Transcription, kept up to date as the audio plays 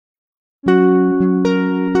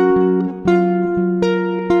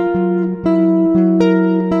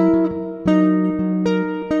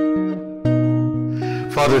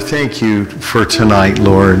thank you for tonight,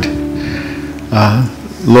 Lord.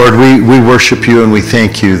 Lord, we worship you and we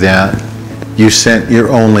thank you that you sent your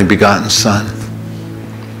only begotten Son.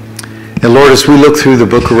 And Lord, as we look through the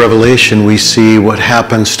book of Revelation, we see what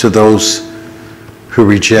happens to those who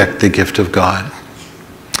reject the gift of God.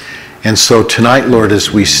 And so tonight, Lord,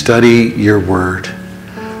 as we study your word,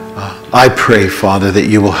 I pray, Father, that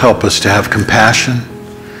you will help us to have compassion.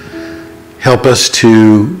 Help us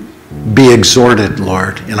to be exhorted,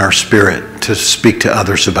 Lord, in our spirit to speak to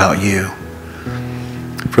others about you.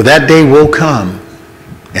 For that day will come,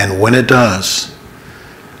 and when it does,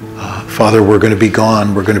 Father, we're going to be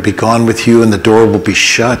gone. We're going to be gone with you, and the door will be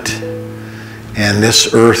shut, and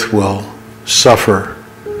this earth will suffer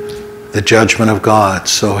the judgment of God.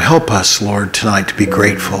 So help us, Lord, tonight to be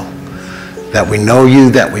grateful that we know you,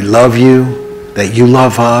 that we love you, that you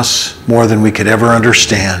love us more than we could ever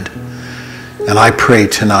understand. And I pray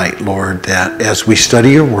tonight, Lord, that as we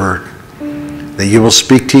study your word, that you will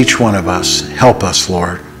speak to each one of us. Help us,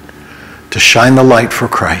 Lord, to shine the light for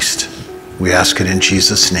Christ. We ask it in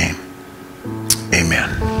Jesus' name. Amen.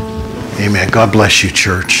 Amen. God bless you,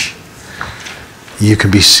 church. You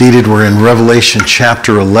can be seated. We're in Revelation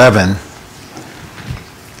chapter 11.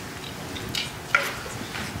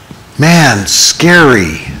 Man,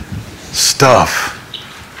 scary stuff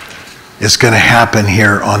is going to happen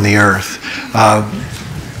here on the earth.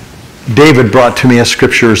 David brought to me a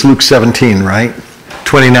scripture, it's Luke 17, right?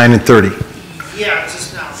 29 and 30. Yeah,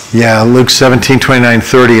 just now. Yeah, Luke 17, 29,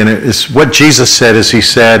 30. And it is what Jesus said is he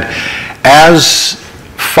said, as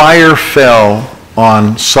fire fell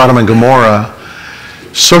on Sodom and Gomorrah,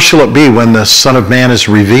 so shall it be when the Son of Man is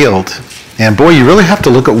revealed. And boy, you really have to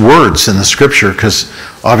look at words in the scripture because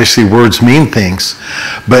obviously words mean things.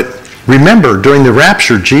 But remember, during the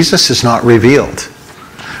rapture, Jesus is not revealed.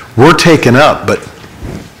 We're taken up, but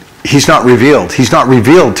he's not revealed. He's not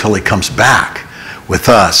revealed till he comes back with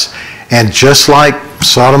us. And just like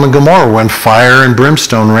Sodom and Gomorrah, when fire and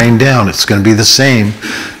brimstone rained down, it's going to be the same.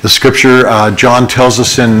 The scripture, John tells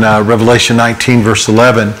us in Revelation 19, verse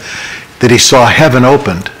 11, that he saw heaven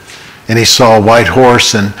opened, and he saw a white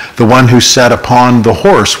horse, and the one who sat upon the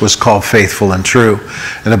horse was called Faithful and True.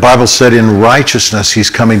 And the Bible said in righteousness he's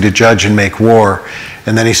coming to judge and make war.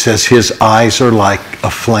 And then he says his eyes are like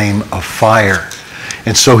a flame of fire.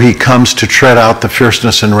 And so he comes to tread out the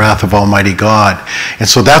fierceness and wrath of Almighty God. And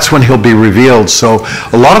so that's when he'll be revealed. So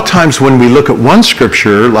a lot of times when we look at one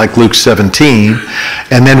scripture, like Luke 17,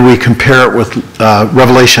 and then we compare it with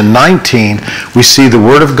Revelation 19, we see the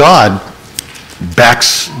Word of God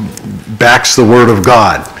backs the Word of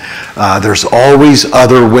God. There's always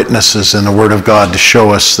other witnesses in the Word of God to show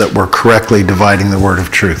us that we're correctly dividing the Word of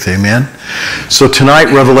truth. Amen? So tonight,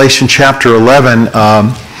 Revelation chapter 11,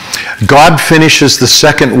 God finishes the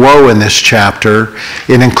second woe in this chapter.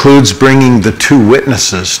 It includes bringing the two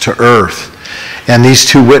witnesses to earth. And these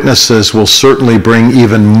two witnesses will certainly bring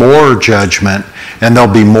even more judgment, and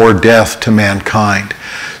there'll be more death to mankind.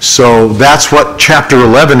 So that's what chapter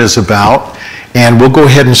 11 is about. And we'll go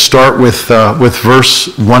ahead and start with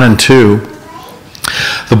verse 1 and 2.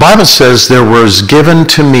 The Bible says, there was given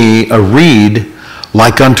to me a reed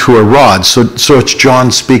like unto a rod. So it's John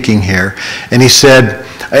speaking here. And he said,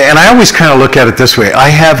 and I always kind of look at it this way. I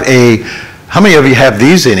have how many of you have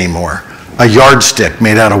these anymore? A yardstick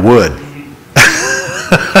made out of wood.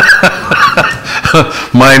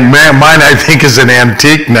 Mine I think is an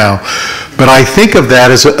antique now. But I think of that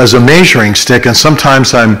as a measuring stick, and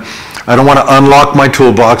sometimes I don't want to unlock my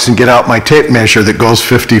toolbox and get out my tape measure that goes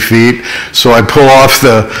 50 feet, so I pull off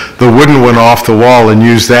the wooden one off the wall and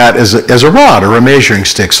use that as a rod or a measuring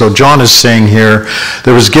stick. So John is saying here,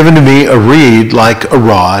 there was given to me a reed like a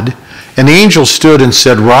rod, and the angel stood and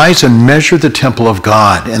said, rise and measure the temple of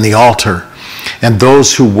God and the altar, and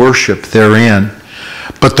those who worship therein.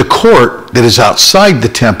 But the court that is outside the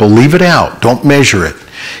temple, leave it out, don't measure it.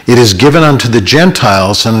 It is given unto the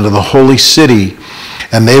Gentiles and unto the holy city,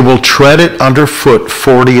 and they will tread it underfoot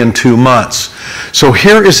 42 months. So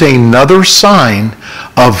here is another sign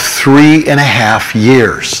of 3.5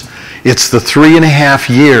 years. It's the 3.5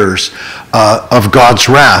 years of God's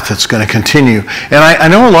wrath that's going to continue. And I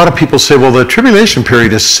know a lot of people say, well, the tribulation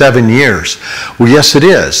period is 7 years. Well, yes, it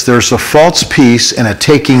is. There's a false peace and a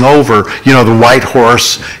taking over. You know, the white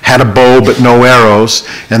horse had a bow but no arrows,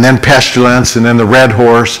 and then pestilence, and then the red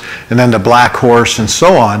horse, and then the black horse, and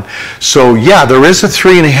so on. So, yeah, there is a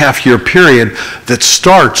 3.5 year period that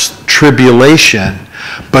starts tribulation.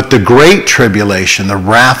 But the great tribulation, the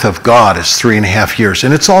wrath of God, is 3.5 years.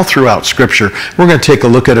 And it's all throughout Scripture. We're going to take a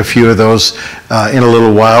look at a few of those in a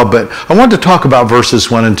little while. But I wanted to talk about verses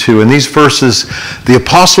 1 and 2. In these verses, the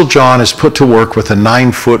Apostle John is put to work with a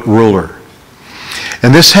 9-foot ruler.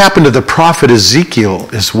 And this happened to the prophet Ezekiel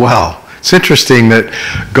as well. It's interesting that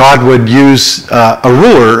God would use a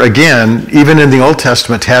ruler, again, even in the Old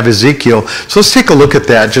Testament, to have Ezekiel. So let's take a look at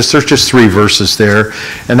that. There's just 3 verses there.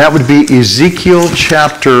 And that would be Ezekiel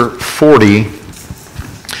chapter 40,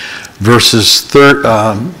 verses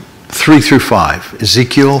 3 through 5.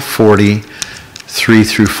 Ezekiel 40, 3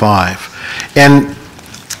 through 5. And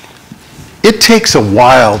it takes a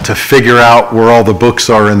while to figure out where all the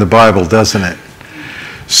books are in the Bible, doesn't it?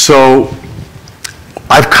 So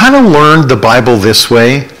I've kind of learned the Bible this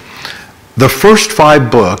way. The first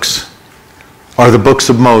 5 books are the books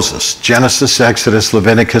of Moses: Genesis, Exodus,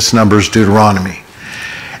 Leviticus, Numbers, Deuteronomy.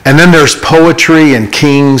 And then there's poetry and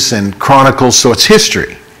Kings and Chronicles, so it's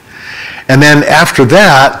history. And then after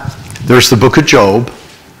that, there's the book of Job.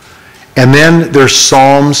 And then there's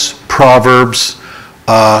Psalms, Proverbs,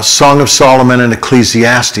 Song of Solomon, and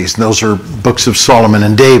Ecclesiastes. And those are books of Solomon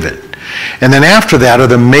and David. And then after that are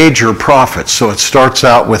the major prophets. So it starts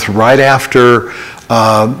out with, right after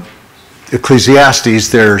Ecclesiastes,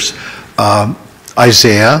 there's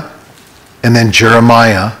Isaiah, and then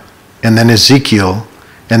Jeremiah, and then Ezekiel,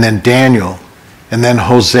 and then Daniel, and then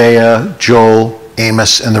Hosea, Joel,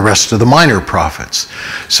 Amos, and the rest of the minor prophets.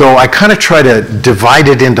 So I kind of try to divide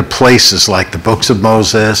it into places like the books of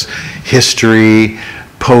Moses, history,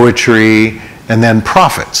 poetry, and then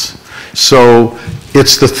prophets. So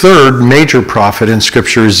it's the third major prophet in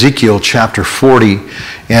Scripture, Ezekiel chapter 40.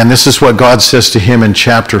 And this is what God says to him in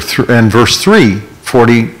verse 3,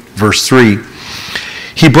 40, verse 3.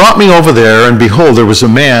 He brought me over there, and behold, there was a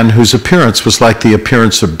man whose appearance was like the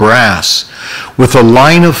appearance of brass, with a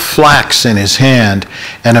line of flax in his hand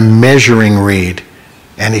and a measuring reed.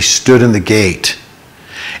 And he stood in the gate.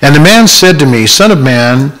 And the man said to me, Son of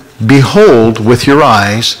man, behold with your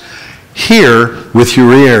eyes, hear with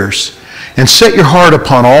your ears, and set your heart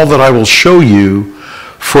upon all that I will show you,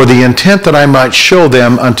 for the intent that I might show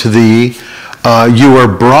them unto thee. You are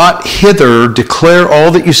brought hither, declare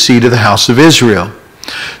all that you see to the house of Israel.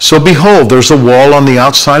 So behold, there's a wall on the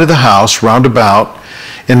outside of the house round about.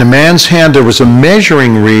 In the man's hand there was a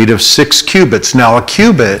measuring reed of 6 cubits. Now a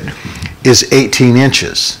cubit is 18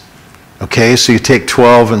 inches. Okay, so you take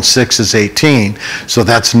 12 and 6 is 18, so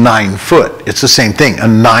that's 9 foot. It's the same thing, a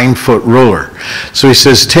 9-foot ruler. So he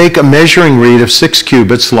says, take a measuring reed of 6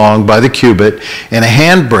 cubits long by the cubit and a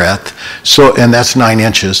hand breadth, and that's 9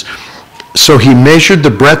 inches. So he measured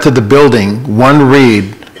the breadth of the building, 1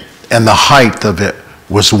 reed, and the height of it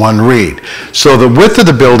was 1 reed. So the width of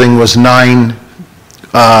the building was 9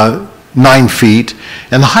 feet,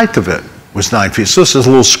 and the height of it was 9 feet. So this is a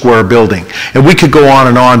little square building. And we could go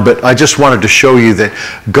on, but I just wanted to show you that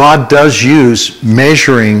God does use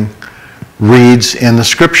measuring reeds in the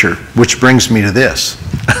Scripture, which brings me to this.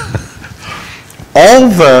 All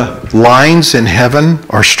the lines in heaven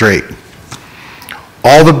are straight.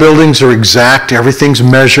 All the buildings are exact. Everything's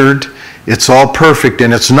measured. It's all perfect,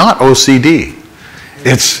 and it's not OCD.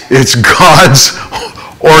 It's God's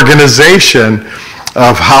organization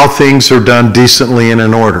of how things are done decently and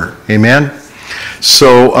in order. Amen?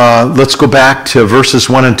 So let's go back to verses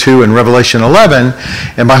 1 and 2 in Revelation 11.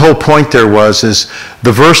 And my whole point there is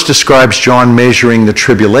the verse describes John measuring the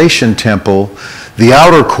Tribulation Temple, the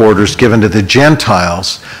outer quarters given to the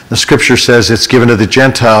Gentiles. The Scripture says it's given to the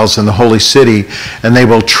Gentiles in the holy city, and they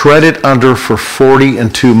will tread it under for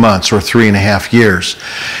 42 months, or 3.5 years.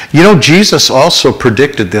 You know, Jesus also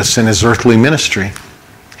predicted this in his earthly ministry.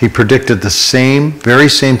 He predicted the very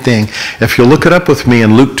same thing. If you'll look it up with me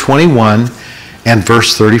in Luke 21 and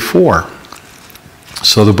verse 34.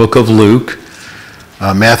 So the book of Luke,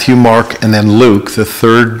 Matthew, Mark, and then Luke, the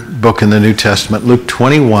third book in the New Testament, Luke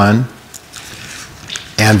 21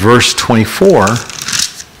 and verse 24.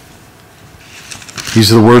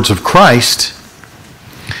 These are the words of Christ.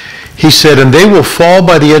 He said, and they will fall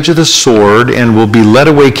by the edge of the sword and will be led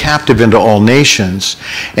away captive into all nations,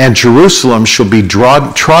 and Jerusalem shall be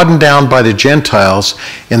trodden down by the Gentiles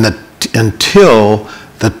until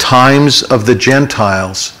the times of the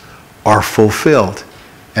Gentiles are fulfilled.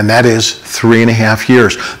 And that is 3.5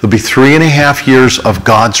 years. There'll be 3.5 years of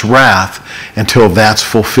God's wrath until that's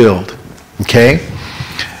fulfilled. Okay?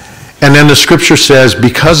 And then the Scripture says,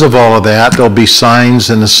 because of all of that, there'll be signs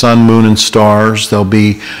in the sun, moon, and stars. There'll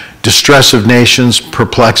be distress of nations,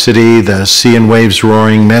 perplexity, the sea and waves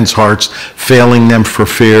roaring, men's hearts failing them for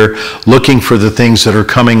fear, looking for the things that are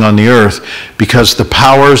coming on the earth, because the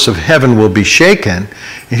powers of heaven will be shaken.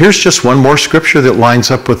 And here's just one more scripture that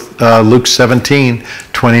lines up with Luke 17,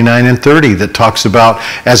 29 and 30, that talks about,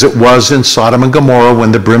 as it was in Sodom and Gomorrah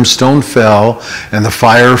when the brimstone fell and the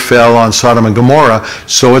fire fell on Sodom and Gomorrah,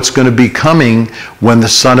 so it's going to be coming when the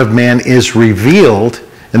Son of Man is revealed.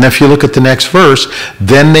 And if you look at the next verse,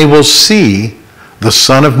 then they will see the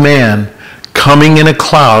Son of Man coming in a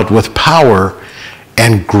cloud with power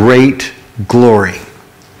and great glory.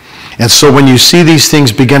 And so when you see these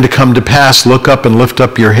things begin to come to pass, look up and lift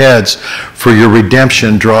up your heads, for your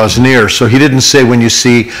redemption draws near. So he didn't say when you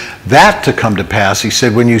see that to come to pass. He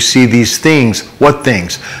said when you see these things. What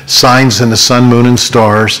things? Signs in the sun, moon, and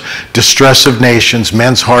stars, distress of nations,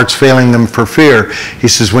 men's hearts failing them for fear. He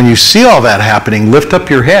says when you see all that happening, lift up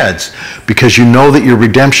your heads, because you know that your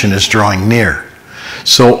redemption is drawing near.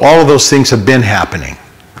 So all of those things have been happening.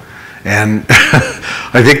 And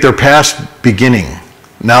I think they're past beginning.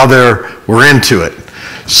 Now we're into it.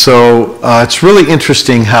 So it's really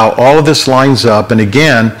interesting how all of this lines up. And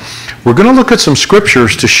again, we're going to look at some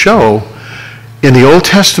scriptures to show in the Old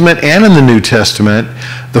Testament and in the New Testament,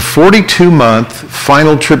 the 42-month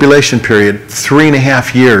final tribulation period,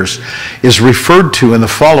 3.5 years, is referred to in the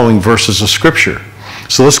following verses of Scripture.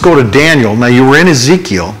 So let's go to Daniel. Now you were in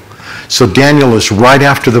Ezekiel, so Daniel is right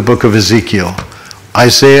after the book of Ezekiel.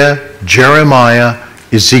 Isaiah, Jeremiah,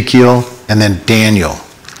 Ezekiel, and then Daniel.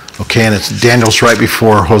 Okay, and it's Daniel's right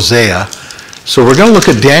before Hosea. So we're going to look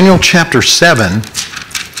at Daniel chapter 7.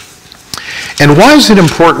 And why is it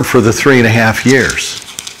important for the 3.5 years?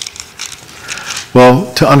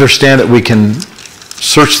 Well, to understand that we can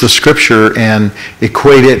search the Scripture and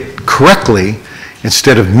equate it correctly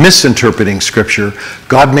instead of misinterpreting Scripture.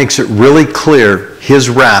 God makes it really clear his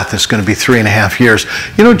wrath is going to be 3.5 years.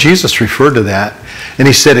 You know, Jesus referred to that. And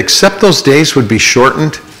he said, except those days would be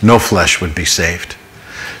shortened, no flesh would be saved.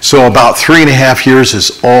 So about 3.5 years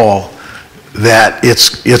is all that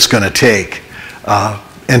it's going to take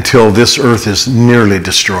until this earth is nearly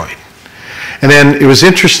destroyed. And then it was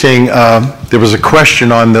interesting, there was a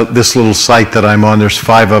question on this little site that I'm on. There's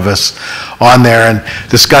 5 of us on there. And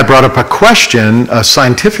this guy brought up a question, a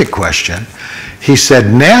scientific question. He said,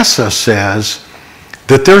 NASA says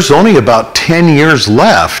that there's only about 10 years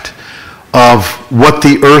left of what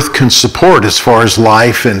the earth can support as far as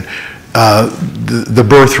life and the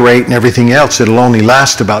birth rate and everything else. It'll only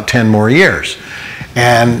last about 10 more years.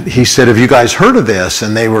 And he said, have you guys heard of this?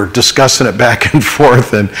 And they were discussing it back and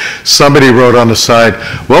forth, and somebody wrote on the side,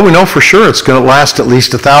 well, we know for sure it's going to last at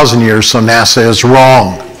least 1,000 years, so NASA is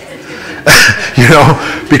wrong. You know,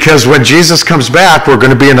 because when Jesus comes back, we're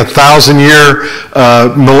going to be in a 1,000-year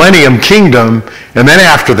millennium kingdom, and then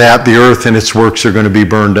after that, the earth and its works are going to be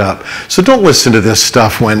burned up. So don't listen to this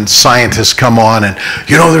stuff when scientists come on and,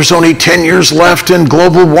 you know, there's only 10 years left in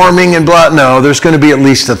global warming and blah. No, there's going to be at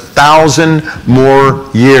least 1,000 more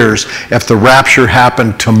years if the rapture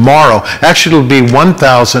happened tomorrow. Actually, it'll be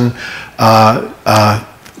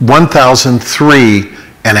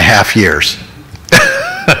 1,003.5 years.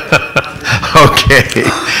 Okay,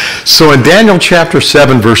 so in Daniel chapter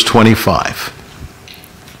 7, verse 25,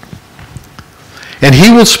 and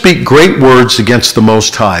he will speak great words against the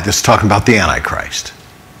Most High. This is talking about the Antichrist.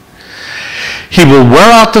 He will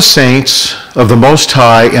wear out the saints of the Most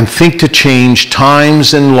High and think to change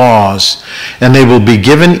times and laws, and they will be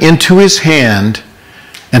given into his hand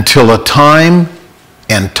until a time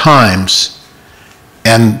and times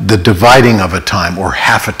and the dividing of a time, or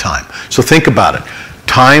half a time. So think about it.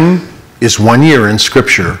 Time is 1 year in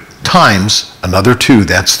Scripture, times another 2,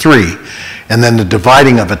 that's 3. And then the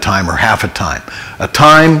dividing of a time, or half a time. A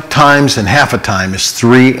time, times, and half a time is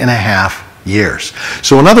 3.5 years.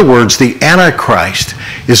 So in other words, the Antichrist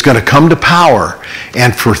is going to come to power,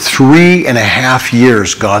 and for 3.5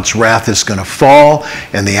 years, God's wrath is going to fall,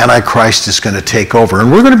 and the Antichrist is going to take over.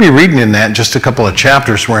 And we're going to be reading in that in just a couple of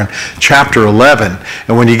chapters. We're in chapter 11,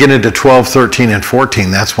 and when you get into 12, 13, and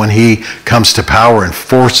 14, that's when he comes to power and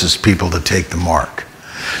forces people to take the mark.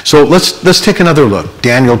 So let's take another look.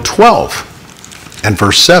 Daniel 12 and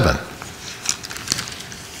verse 7.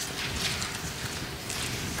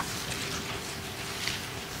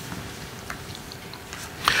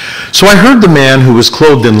 So I heard the man who was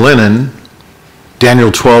clothed in linen,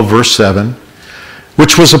 Daniel 12, verse 7,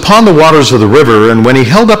 which was upon the waters of the river, and when he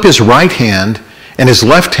held up his right hand and his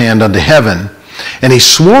left hand unto heaven, and he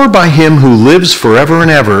swore by him who lives forever and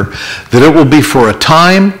ever, that it will be for a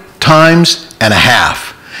time, times, and a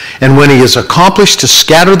half. And when he is accomplished to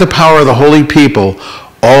scatter the power of the holy people,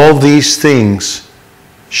 all these things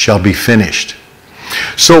shall be finished.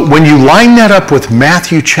 So when you line that up with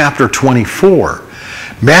Matthew chapter 24,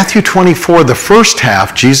 Matthew 24, the first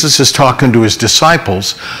half, Jesus is talking to his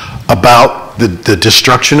disciples about the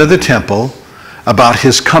destruction of the temple, about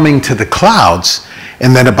his coming to the clouds,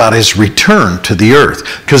 and then about his return to the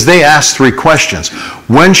earth. Because they asked three questions.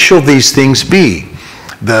 When shall these things be?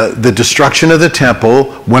 The destruction of the temple,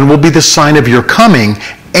 when will be the sign of your coming,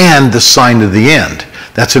 and the sign of the end?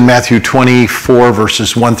 That's in Matthew 24,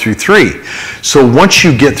 verses 1 through 3. So once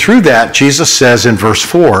you get through that, Jesus says in verse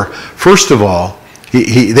 4, first of all,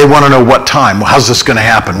 they want to know what time. Well, how's this going to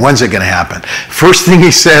happen? When's it going to happen? First thing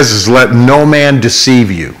he says is, let no man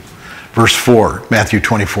deceive you. Verse 4, Matthew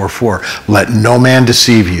 24, 4. Let no man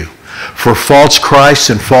deceive you. For false Christs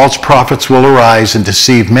and false prophets will arise and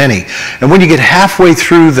deceive many. And when you get halfway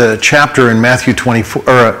through the chapter in Matthew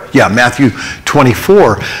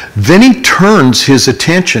 24, then he turns his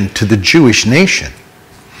attention to the Jewish nation.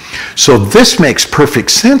 So this makes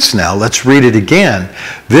perfect sense now. Let's read it again.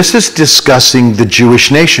 This is discussing the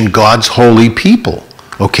Jewish nation, God's holy people.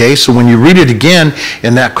 Okay, so when you read it again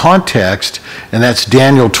in that context, and that's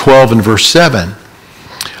Daniel 12 and verse 7,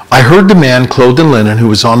 I heard the man clothed in linen who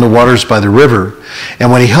was on the waters by the river,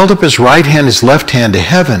 and when he held up his right hand, his left hand to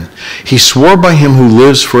heaven, he swore by him who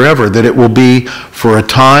lives forever that it will be for a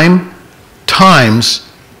time, times,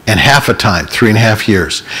 and half a time, 3.5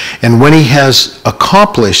 years. And when he has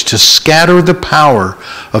accomplished to scatter the power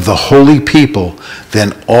of the holy people,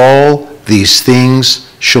 then all these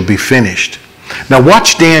things shall be finished. Now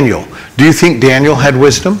watch Daniel. Do you think Daniel had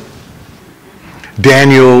wisdom?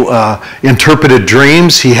 Daniel interpreted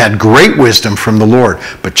dreams. He had great wisdom from the Lord.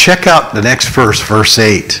 But check out the next verse, verse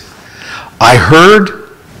 8. I heard,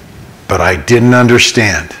 but I didn't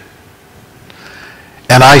understand.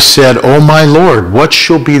 And I said, O my Lord, what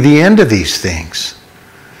shall be the end of these things?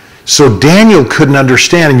 So Daniel couldn't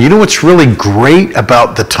understand. And you know what's really great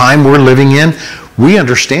about the time we're living in? We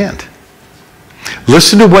understand.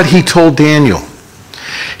 Listen to what he told Daniel.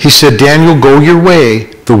 He said, Daniel, go your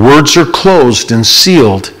way. The words are closed and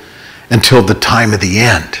sealed until the time of the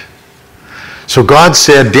end. So God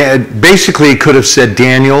said, basically he could have said,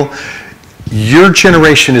 Daniel, your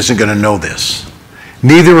generation isn't going to know this.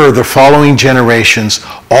 Neither are the following generations,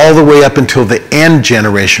 all the way up until the end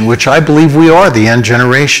generation, which I believe we are the end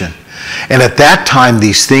generation. And at that time,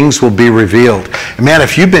 these things will be revealed. And man,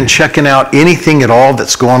 if you've been checking out anything at all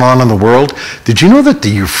that's going on in the world, did you know that the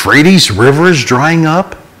Euphrates River is drying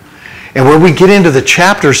up? And when we get into the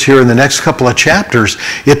chapters here in the next couple of chapters,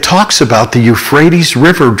 it talks about the Euphrates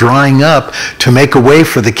River drying up to make a way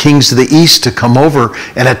for the kings of the east to come over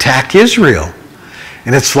and attack Israel.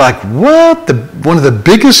 And it's like, what? One of the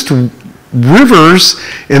biggest rivers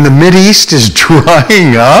in the Mideast is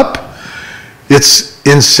drying up? It's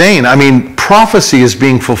insane. I mean, prophecy is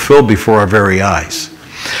being fulfilled before our very eyes.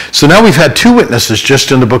 So now we've had two witnesses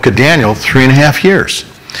just in the book of Daniel, 3.5 years.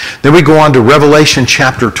 Then we go on to Revelation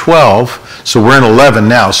chapter 12. So we're in 11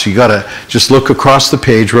 now. So you got to just look across the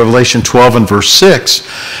page. Revelation 12 and verse 6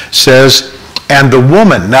 says, and the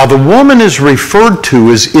woman. Now the woman is referred to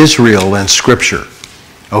as Israel in Scripture.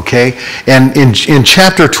 Okay? And in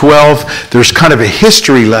chapter 12, there's kind of a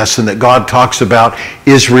history lesson that God talks about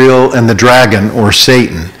Israel and the dragon, or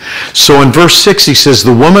Satan. So in verse 6, he says,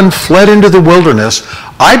 the woman fled into the wilderness.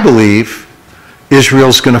 I believe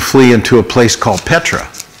Israel's going to flee into a place called Petra.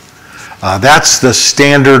 That's the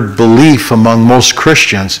standard belief among most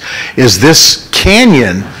Christians, is this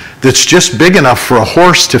canyon that's just big enough for a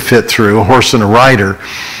horse to fit through, a horse and a rider,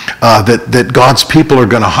 that God's people are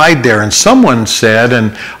going to hide there. And someone said,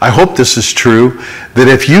 and I hope this is true, that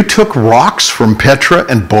if you took rocks from Petra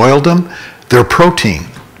and boiled them, they're protein.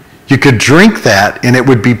 You could drink that and it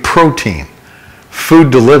would be protein,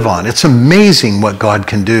 food to live on. It's amazing what God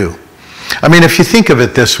can do. I mean, if you think of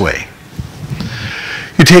it this way,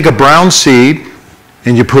 you take a brown seed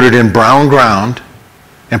and you put it in brown ground,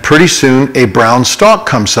 and pretty soon a brown stalk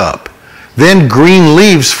comes up. Then green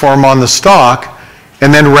leaves form on the stalk,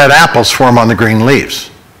 and then red apples form on the green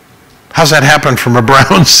leaves. How's that happen from a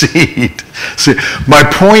brown seed? See, my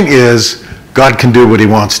point is, God can do what he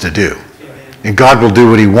wants to do. And God will do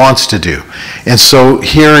what he wants to do. And so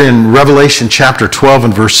here in Revelation chapter 12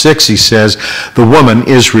 and verse 6, he says, the woman,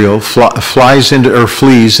 Israel, flees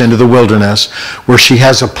into the wilderness, where she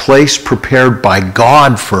has a place prepared by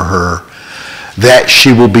God for her, that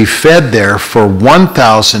she will be fed there for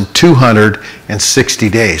 1,260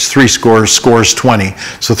 days. 3 scores 20,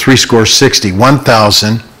 so 3 scores 60.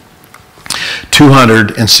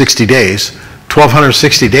 1,260 days.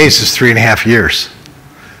 1,260 days is 3.5 years.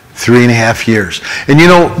 3.5 years. And you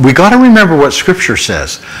know, we got to remember what Scripture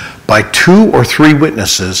says. by 2 or 3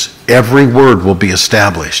 witnesses, every word will be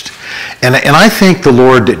established. And I thank the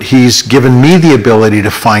Lord that he's given me the ability to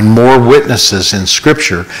find more witnesses in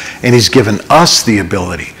Scripture, and he's given us the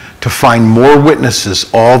ability to find more witnesses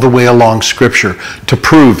all the way along Scripture to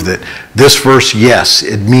prove that this verse, yes,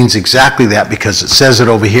 it means exactly that because it says it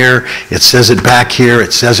over here, it says it back here,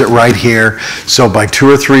 it says it right here. So by 2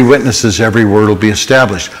 or 3 witnesses, every word will be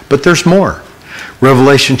established. But there's more.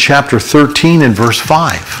 Revelation chapter 13 and verse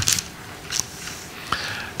 5.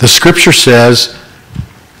 The Scripture says,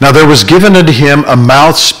 now there was given unto him a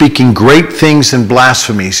mouth speaking great things and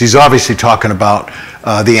blasphemies. He's obviously talking about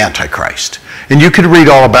the Antichrist. And you could read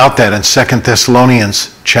all about that in 2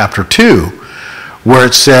 Thessalonians chapter 2, where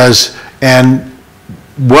it says, and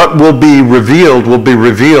what will be revealed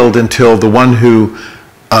until the one who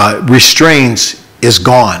restrains is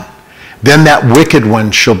gone. Then that wicked one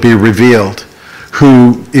shall be revealed,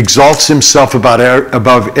 who exalts himself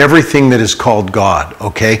above everything that is called God.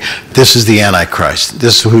 Okay? This is the Antichrist.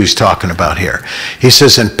 This is who he's talking about here. He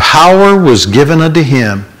says, and power was given unto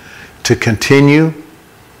him to continue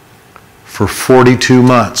for 42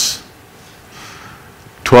 months.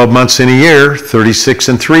 12 months in a year, 36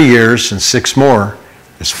 in 3 years, and 6 more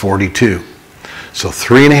is 42. So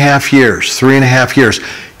 3.5 years, 3.5 years.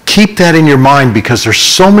 Keep that in your mind because there's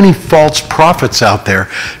so many false prophets out there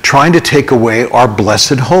trying to take away our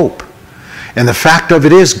blessed hope. And the fact of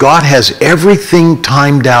it is, God has everything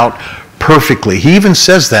timed out perfectly. He even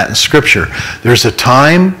says that in Scripture. There's a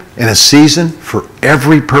time and a season for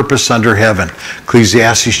every purpose under heaven.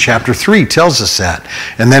 Ecclesiastes chapter 3 tells us that.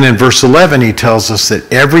 And then in verse 11, he tells us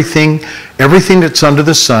that everything that's under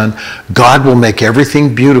the sun, God will make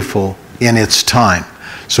everything beautiful in its time.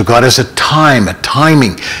 So God has a time, a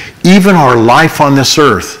timing. Even our life on this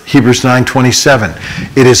earth, Hebrews 9:27,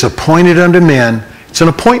 it is appointed unto men, it's an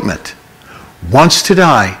appointment, once to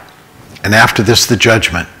die, and after this the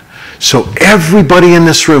judgment. So everybody in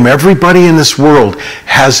this room, everybody in this world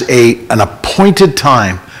has an appointed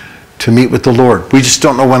time to meet with the Lord. We just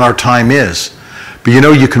don't know when our time is. But you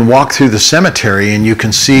know, you can walk through the cemetery and you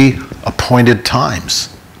can see appointed times.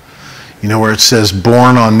 You know, where it says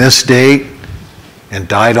born on this date and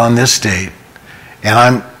died on this date.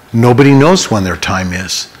 And nobody knows when their time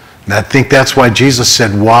is. And I think that's why Jesus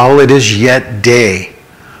said, while it is yet day,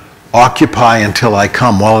 occupy until I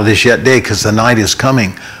come. While it is yet day, because the night is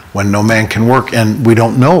coming when no man can work, and we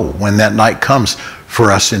don't know when that night comes for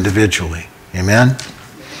us individually. Amen?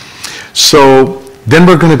 So then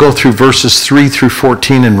we're going to go through verses 3 through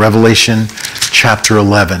 14 in Revelation chapter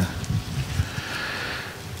 11.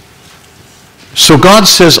 So God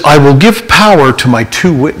says, I will give power to my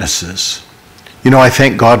 2 witnesses. You know, I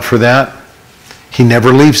thank God for that. He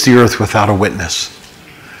never leaves the earth without a witness.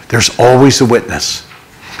 There's always a witness.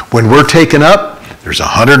 When we're taken up, there's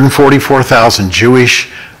 144,000 Jewish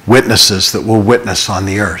witnesses that will witness on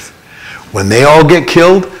the earth. When they all get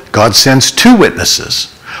killed, God sends 2 witnesses.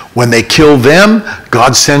 When they kill them,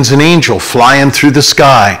 God sends an angel flying through the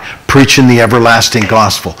sky, preaching the everlasting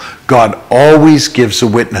gospel. God always gives a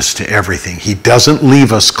witness to everything. He doesn't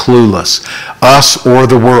leave us clueless, us or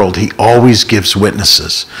the world. He always gives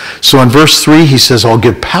witnesses. So in verse 3, he says, I'll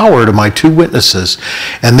give power to my 2 witnesses,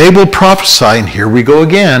 and they will prophesy, and here we go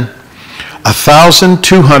again,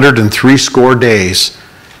 1,260 days,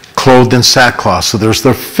 clothed in sackcloth. So there's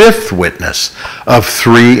the 5th witness of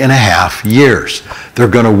 3.5 years. They're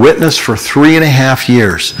going to witness for 3.5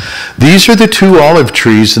 years. These are the 2 olive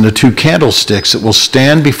trees and the 2 candlesticks that will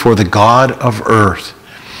stand before the God of earth.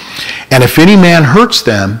 And if any man hurts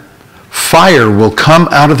them, fire will come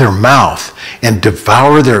out of their mouth and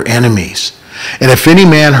devour their enemies. And if any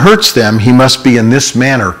man hurts them, he must be in this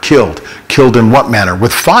manner killed. Killed in what manner?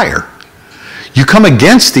 With fire. You come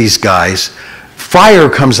against these guys, fire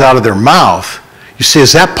comes out of their mouth. You say,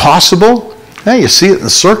 is that possible? Yeah, you see it in the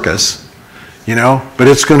circus, you know, but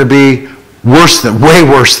it's going to be way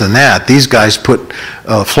worse than that. These guys put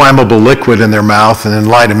flammable liquid in their mouth and then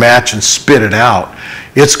light a match and spit it out.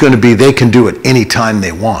 It's going to be, they can do it anytime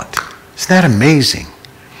they want. Isn't that amazing?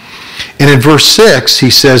 And in verse 6, he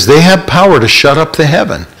says, they have power to shut up the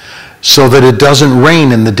heaven so that it doesn't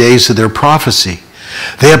rain in the days of their prophecy.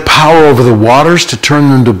 They have power over the waters to turn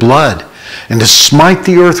them to blood and to smite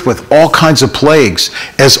the earth with all kinds of plagues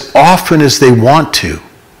as often as they want to.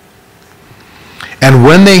 And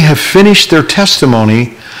when they have finished their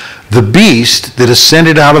testimony, the beast that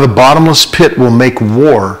ascended out of the bottomless pit will make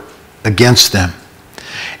war against them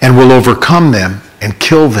and will overcome them and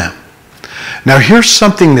kill them. Now here's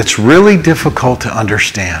something that's really difficult to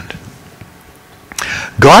understand.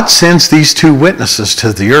 God sends these 2 witnesses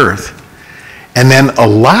to the earth and then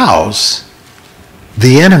allows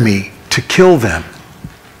the enemy to kill them.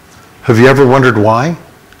 Have you ever wondered why?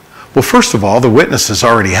 Well, first of all, the witnesses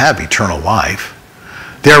already have eternal life.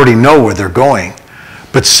 They already know where they're going.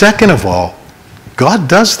 But second of all, God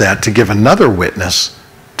does that to give another witness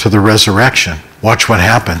to the resurrection. Watch what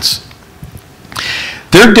happens.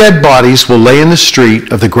 Their dead bodies will lay in the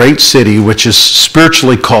street of the great city, which is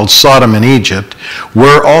spiritually called Sodom and Egypt,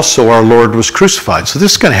 where also our Lord was crucified. So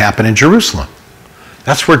this is going to happen in Jerusalem.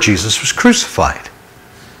 That's where Jesus was crucified.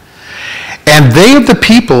 And they of the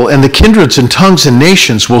people and the kindreds and tongues and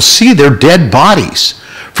nations will see their dead bodies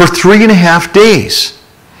for 3.5 days.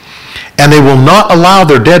 And they will not allow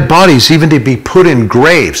their dead bodies even to be put in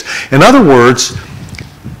graves. In other words,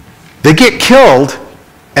 they get killed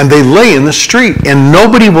and they lay in the street, and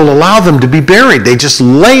nobody will allow them to be buried. They just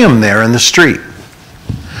lay them there in the street.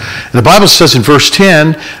 And the Bible says in verse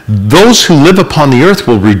 10, those who live upon the earth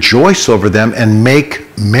will rejoice over them and make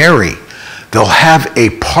merry. They'll have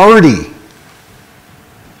a party.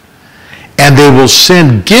 And they will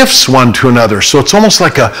send gifts one to another. So it's almost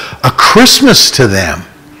like a Christmas to them.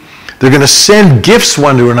 They're going to send gifts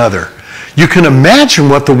one to another. You can imagine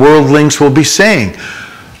what the worldlings will be saying.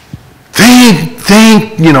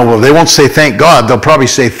 Well, they won't say thank God. They'll probably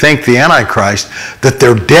say thank the Antichrist that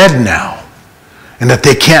they're dead now and that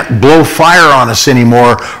they can't blow fire on us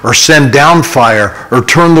anymore or send down fire or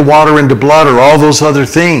turn the water into blood or all those other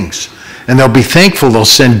things. And they'll be thankful. They'll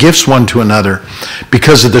send gifts one to another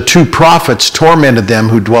because of the two prophets tormented them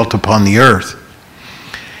who dwelt upon the earth.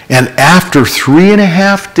 And after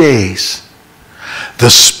 3.5 days, the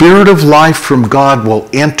Spirit of life from God will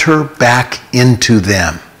enter back into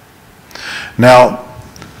them. Now,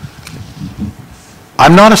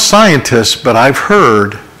 I'm not a scientist, but I've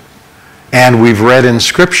heard, and we've read in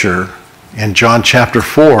Scripture, in John chapter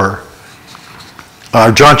 11,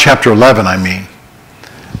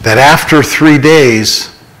 that after 3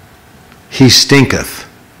 days, he stinketh.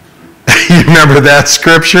 You remember that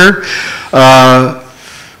scripture?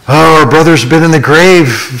 Our brother's been in the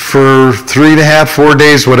grave for 3.5, 4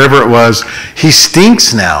 days, whatever it was. He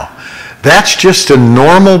stinks now. That's just a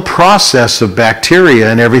normal process of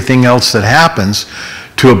bacteria and everything else that happens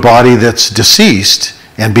to a body that's deceased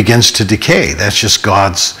and begins to decay. That's just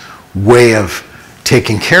God's way of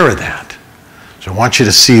taking care of that. So I want you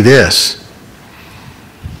to see this.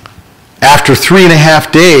 After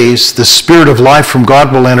 3.5 days, the Spirit of life from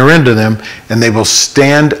God will enter into them, and they will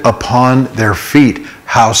stand upon their feet.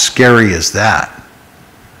 How scary is that?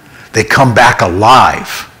 They come back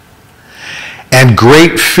alive. And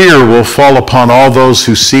great fear will fall upon all those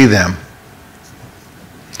who see them.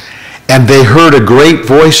 And they heard a great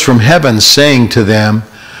voice from heaven saying to them,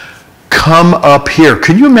 come up here.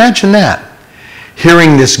 Can you imagine that?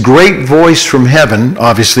 Hearing this great voice from heaven,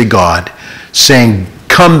 obviously God, saying,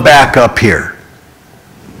 come back up here.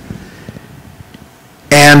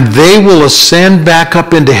 And they will ascend back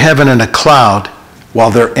up into heaven in a cloud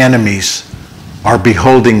while their enemies are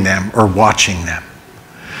beholding them or watching them.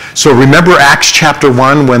 So remember Acts chapter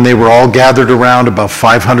 1 when they were all gathered around, about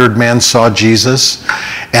 500 men saw Jesus,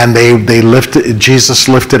 and Jesus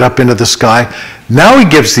lifted up into the sky. Now he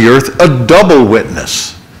gives the earth a double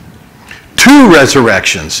witness. 2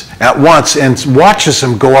 resurrections at once, and watches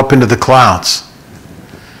them go up into the clouds.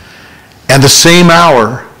 And the same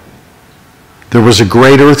hour, there was a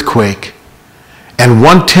great earthquake, and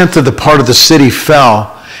 1/10 of the part of the city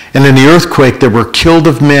fell. And in the earthquake there were killed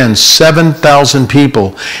of men 7,000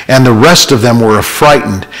 people, and the rest of them were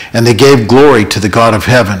affrighted, and they gave glory to the God of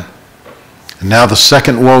heaven. And now the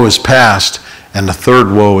second woe is past, and the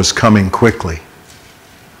third woe is coming quickly.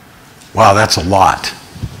 Wow, that's a lot.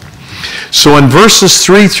 So in verses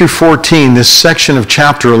 3 through 14, this section of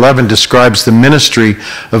chapter 11 describes the ministry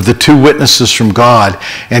of the 2 witnesses from God.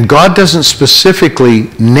 And God doesn't specifically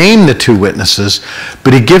name the 2 witnesses,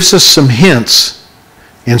 but he gives us some hints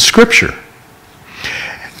in Scripture.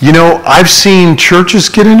 You know, I've seen churches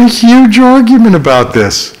get in a huge argument about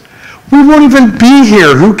this. We won't even be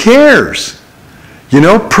here. Who cares? You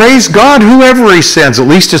know, praise God, whoever he sends. At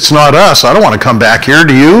least it's not us. I don't want to come back here,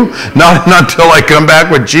 do you? Not until I come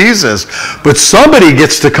back with Jesus. But somebody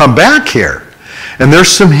gets to come back here. And there's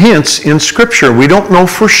some hints in Scripture. We don't know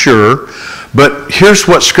for sure, but here's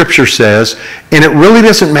what Scripture says. And it really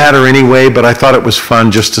doesn't matter anyway, but I thought it was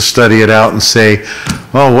fun just to study it out and say,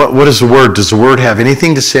 well, what is the Word? Does the Word have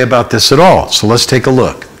anything to say about this at all? So let's take a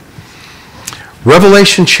look.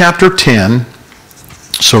 Revelation chapter 10.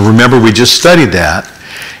 So remember, we just studied that.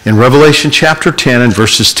 In Revelation chapter 10 and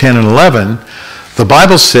verses 10 and 11, the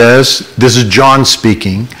Bible says, this is John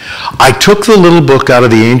speaking, I took the little book out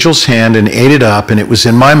of the angel's hand and ate it up, and it was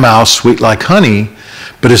in my mouth sweet like honey,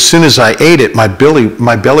 but as soon as I ate it, my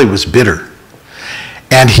belly was bitter.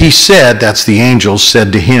 And he said, that's the angel,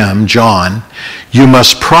 said to him, John, you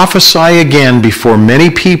must prophesy again before many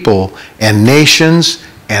people and nations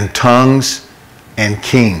and tongues and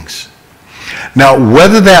kings. Now,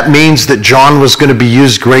 whether that means that John was going to be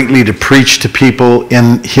used greatly to preach to people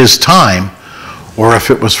in his time, or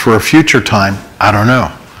if it was for a future time, I don't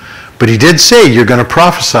know. But he did say you're going to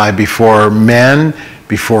prophesy before men,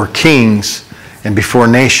 before kings, and before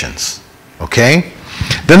nations. Okay?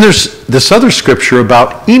 Then there's this other scripture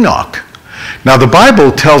about Enoch. Now, the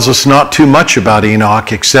Bible tells us not too much about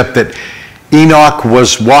Enoch, except that Enoch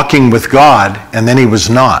was walking with God, and then he was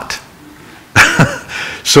not.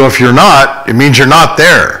 So if you're not, it means you're not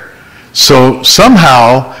there. So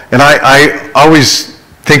somehow, and I always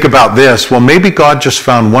think about this, well, maybe God just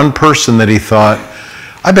found one person that he thought,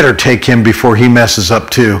 I better take him before he messes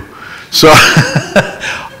up too. So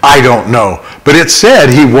I don't know. But it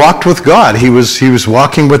said he walked with God. He was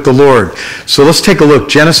walking with the Lord. So let's take a look.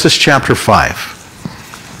 Genesis chapter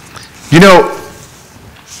 5. You know,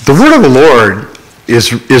 the word of the Lord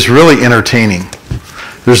is really entertaining.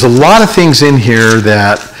 There's a lot of things in here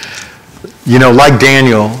that, you know, like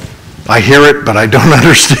Daniel, I hear it, but I don't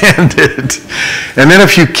understand it. And then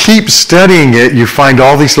if you keep studying it, you find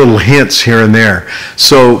all these little hints here and there.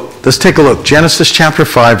 So let's take a look. Genesis chapter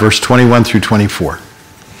 5, verse 21 through 24.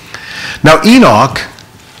 Now Enoch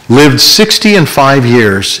lived 65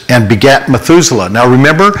 years and begat Methuselah. Now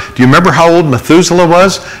remember, do you remember how old Methuselah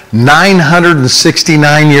was?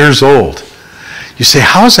 969 years old. You say,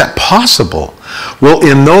 how is that possible? Well,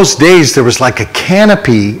 in those days, there was like a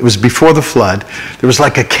canopy. It was before the flood. There was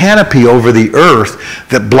like a canopy over the earth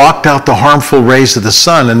that blocked out the harmful rays of the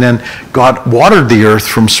sun. And then God watered the earth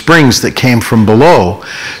from springs that came from below.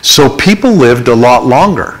 So people lived a lot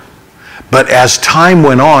longer. But as time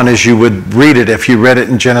went on, as you would read it, if you read it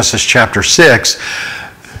in Genesis chapter 6,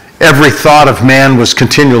 every thought of man was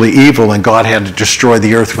continually evil, and God had to destroy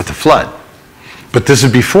the earth with the flood. But this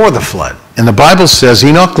is before the flood. And the Bible says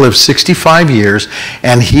Enoch lived 65 years,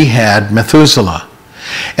 and he had Methuselah.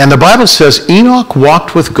 And the Bible says Enoch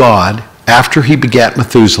walked with God after he begat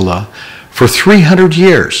Methuselah for 300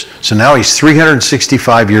 years. So now he's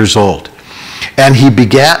 365 years old. And he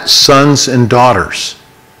begat sons and daughters.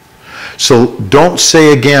 So don't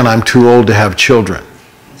say again, I'm too old to have children.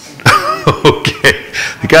 Okay.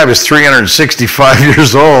 The guy was 365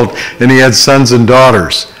 years old, and he had sons and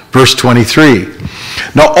daughters. Verse 23.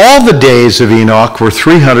 Now all the days of Enoch were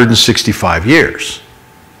 365 years.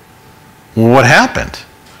 Well, what happened?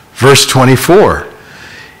 Verse 24.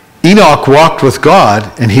 Enoch walked with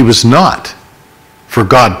God, and he was not, for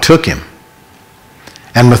God took him.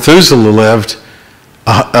 And Methuselah lived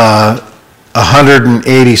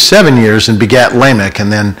 187 years and begat Lamech.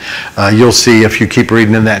 And then you'll see, if you keep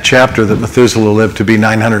reading in that chapter, that Methuselah lived to be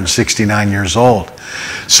 969 years old.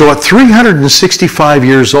 So at 365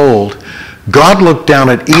 years old, God looked down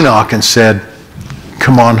at Enoch and said,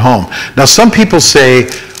 come on home. Now some people say,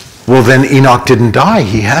 well, then Enoch didn't die.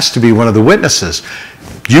 He has to be one of the witnesses.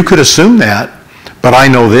 You could assume that, but I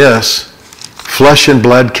know this. Flesh and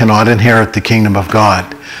blood cannot inherit the kingdom of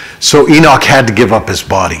God. So Enoch had to give up his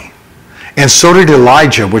body. And so did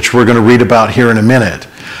Elijah, which we're going to read about here in a minute.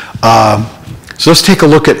 So let's take a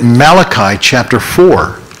look at Malachi chapter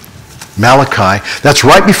 4. Malachi, that's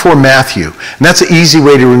right before Matthew. And that's an easy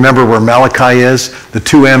way to remember where Malachi is. The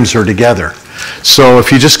two M's are together. So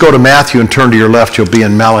if you just go to Matthew and turn to your left, you'll be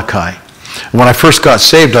in Malachi. When I first got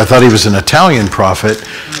saved, I thought he was an Italian prophet,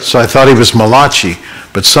 so I thought he was Malachi.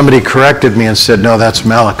 But somebody corrected me and said, no, that's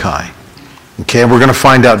Malachi. Okay, we're going to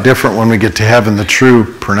find out different when we get to heaven, the true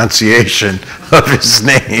pronunciation of his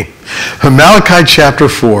name. Malachi chapter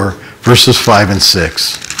 4, verses 5 and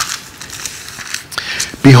 6.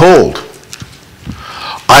 Behold,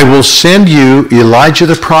 I will send you Elijah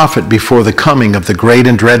the prophet before the coming of the great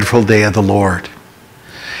and dreadful day of the Lord.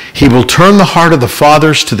 He will turn the heart of the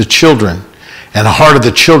fathers to the children, and the heart of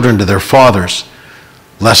the children to their fathers,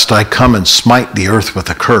 lest I come and smite the earth with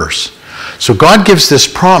a curse. So God gives this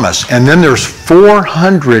promise, and then there's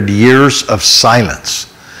 400 years of silence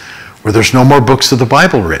where there's no more books of the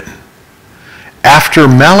Bible written. After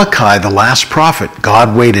Malachi, the last prophet,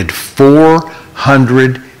 God waited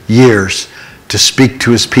 400 years to speak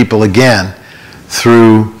to his people again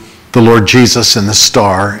through the Lord Jesus and the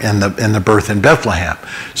star and the birth in Bethlehem.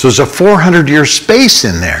 So there's a 400-year space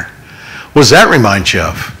in there. What does that remind you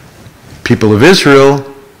of? People of Israel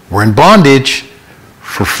were in bondage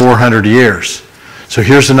for 400 years. So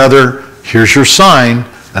here's your sign,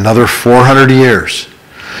 another 400 years.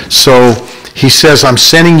 So he says, I'm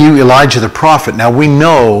sending you Elijah the prophet. Now we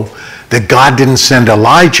know that God didn't send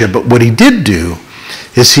Elijah, but what he did do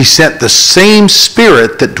is he sent the same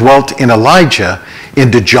Spirit that dwelt in Elijah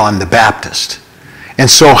into John the Baptist. And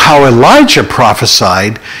so how Elijah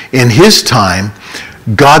prophesied in his time,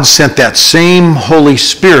 God sent that same Holy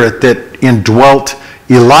Spirit that indwelt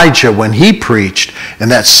Elijah when he preached,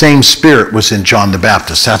 and that same Spirit was in John the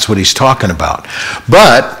Baptist. That's what he's talking about.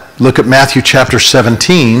 But look at Matthew chapter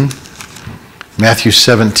 17. Matthew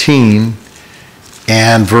 17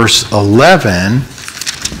 and verse 11.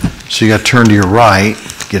 So you got to turn to your right,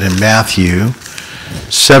 get in Matthew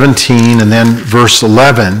 17 and then verse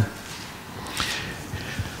 11.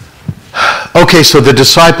 Okay, so the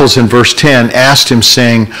disciples in verse 10 asked him,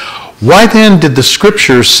 saying, "Why then did the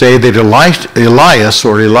scriptures say that Elias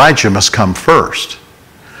or Elijah must come first?"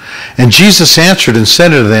 And Jesus answered and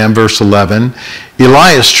said unto them, verse 11,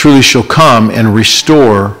 "Elias truly shall come and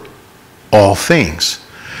restore all things."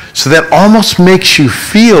 So that almost makes you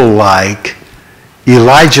feel like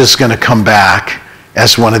Elijah's going to come back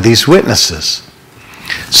as one of these witnesses.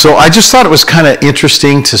 So I just thought it was kind of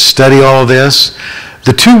interesting to study all of this.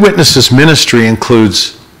 The two witnesses ministry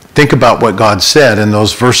includes, think about what God said in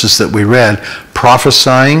those verses that we read,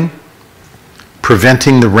 prophesying,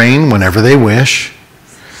 preventing the rain whenever they wish,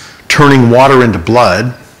 turning water into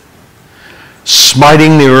blood,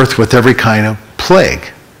 smiting the earth with every kind of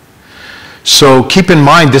plague. So keep in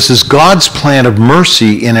mind, this is God's plan of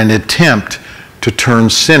mercy in an attempt to turn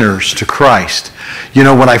sinners to Christ. You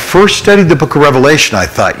know, when I first studied the book of Revelation, I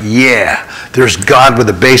thought, yeah, there's God with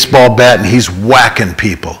a baseball bat and he's whacking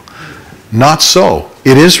people. Not so.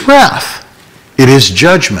 It is wrath. It is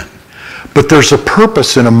judgment. But there's a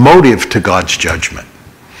purpose and a motive to God's judgment.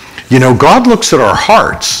 You know, God looks at our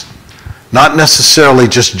hearts, not necessarily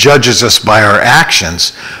just judges us by our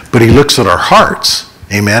actions, but he looks at our hearts.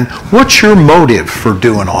 Amen. What's your motive for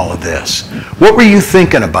doing all of this? What were you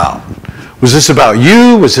thinking about? Was this about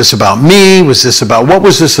you? Was this about me? Was this about, what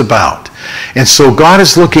was this about? And so God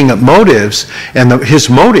is looking at motives, and his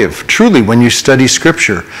motive, truly, when you study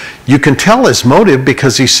Scripture, you can tell his motive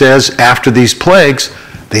because he says, after these plagues,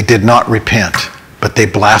 they did not repent, but they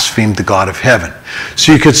blasphemed the God of heaven.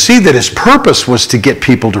 So you could see that his purpose was to get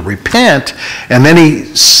people to repent, and then he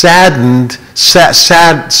sadly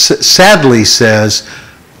says,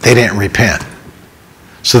 they didn't repent.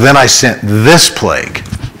 So then I sent this plague,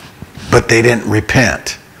 but they didn't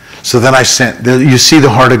repent. So then I sent, you see the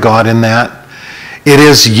heart of God in that? It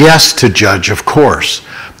is yes to judge, of course,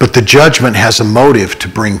 but the judgment has a motive to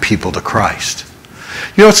bring people to Christ.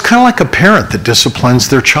 You know, it's kind of like a parent that disciplines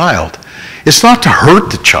their child. It's not to hurt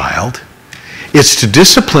the child. It's to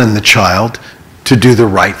discipline the child to do the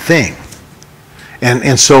right thing.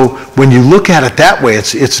 And so when you look at it that way,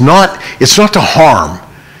 it's not to harm.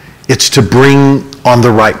 It's to bring on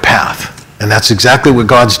the right path. And that's exactly what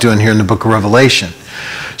God's doing here in the book of Revelation.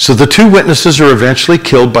 So the two witnesses are eventually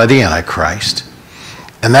killed by the Antichrist.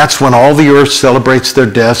 And that's when all the earth celebrates their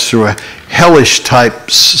deaths through a hellish type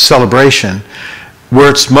celebration where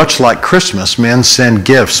it's much like Christmas. Men send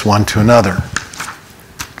gifts one to another.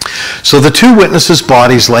 So the two witnesses'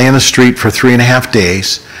 bodies lay in the street for 3.5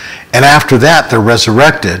 days. And after that, they're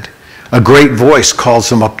resurrected. A great voice calls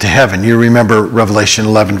them up to heaven. You remember Revelation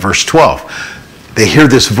 11, verse 12. They hear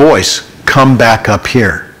this voice, come back up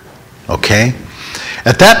here. Okay?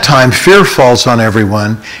 At that time, fear falls on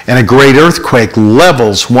everyone, and a great earthquake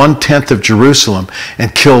levels 1/10 of Jerusalem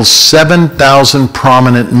and kills 7,000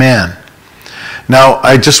 prominent men. Now,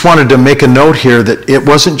 I just wanted to make a note here that it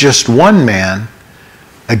wasn't just one man.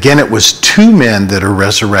 Again, it was 2 men that are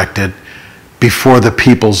resurrected before the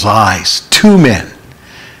people's eyes. 2 men.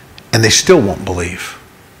 And they still won't believe.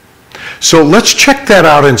 So let's check that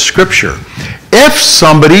out in Scripture. If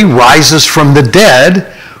somebody rises from the dead,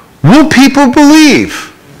 will people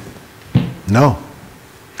believe? No.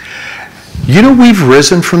 You know, we've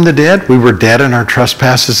risen from the dead. We were dead in our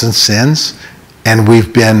trespasses and sins, and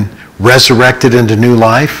we've been resurrected into new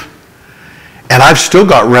life. And I've still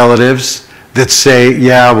got relatives that say,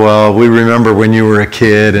 yeah, well, we remember when you were a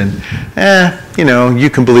kid, and you know, you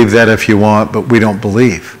can believe that if you want, but we don't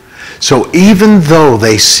believe. So even though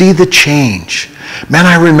they see the change, man,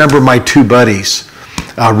 I remember my 2 buddies,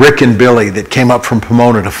 Rick and Billy, that came up from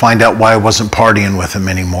Pomona to find out why I wasn't partying with them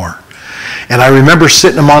anymore. And I remember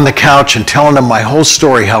sitting them on the couch and telling them my whole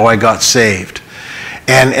story, how I got saved.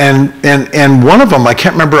 And one of them, I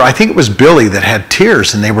can't remember, I think it was Billy, that had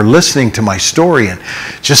tears, and they were listening to my story and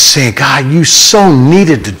just saying, God, you so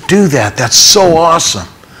needed to do that. That's so awesome.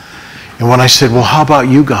 And when I said, well, how about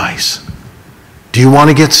you guys? Do you want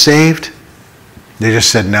to get saved? They just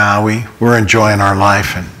said, nah, we're enjoying our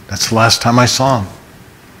life. And that's the last time I saw them.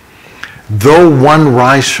 though one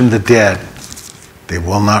rise from the dead, they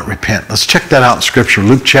will not repent. Let's check that out in Scripture.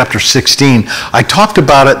 Luke chapter 16. I talked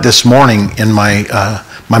about it this morning in my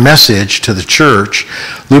message to the church.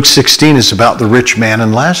 Luke 16 is about the rich man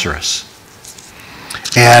and Lazarus.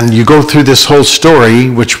 And you go through this whole story,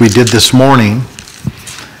 which we did this morning,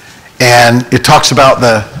 and it talks about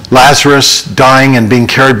the Lazarus dying and being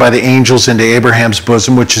carried by the angels into Abraham's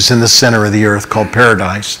bosom, which is in the center of the earth called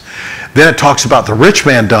paradise. Then it talks about the rich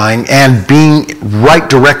man dying and being right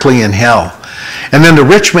directly in hell. And then the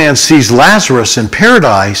rich man sees Lazarus in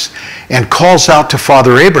paradise and calls out to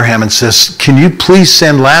Father Abraham and says, can you please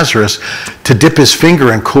send Lazarus to dip his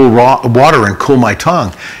finger in cool water and cool my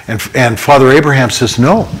tongue? And Father Abraham says,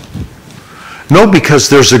 no. No, because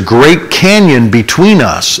there's a great canyon between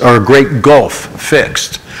us, or a great gulf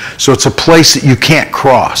fixed. So it's a place that you can't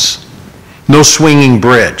cross. No swinging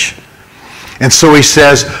bridge. And so he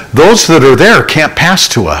says, those that are there can't pass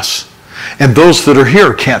to us. And those that are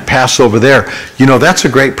here can't pass over there. You know, that's a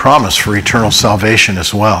great promise for eternal salvation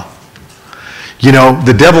as well. You know,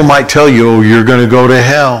 the devil might tell you, oh, you're going to go to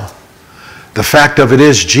hell. The fact of it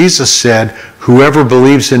is, Jesus said, whoever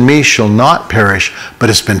believes in me shall not perish, but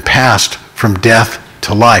has been passed from death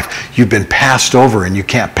to life. You've been passed over and you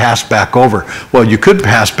can't pass back over. Well, you could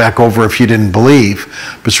pass back over if you didn't believe,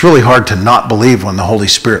 but it's really hard to not believe when the Holy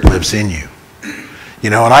Spirit lives in you. You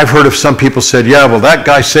know, and I've heard of some people said, yeah, well, that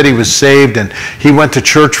guy said he was saved and he went to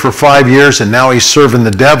church for 5 years and now he's serving the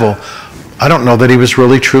devil. I don't know that he was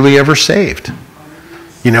really truly ever saved.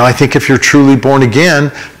 You know, I think if you're truly born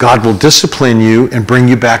again, God will discipline you and bring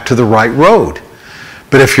you back to the right road.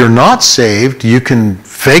 But if you're not saved, you can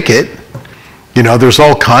fake it. You know, there's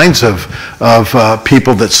all kinds of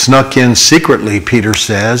people that snuck in secretly, Peter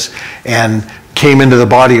says, and came into the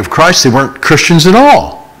body of Christ. They weren't Christians at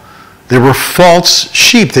all. They were false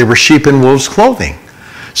sheep. They were sheep in wolves' clothing.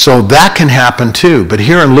 So that can happen too. But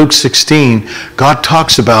here in Luke 16, God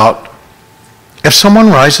talks about if someone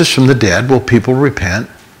rises from the dead, will people repent?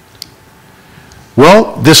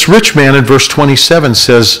 Well, this rich man in verse 27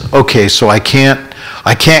 says, okay, so I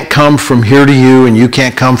can't come from here to you and you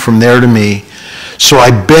can't come from there to me. So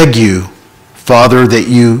I beg you, Father, that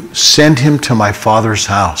you send him to my father's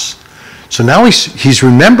house. So now he's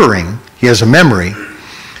remembering, he has a memory,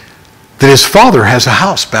 that his father has a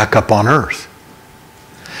house back up on earth.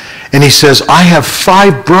 And he says, I have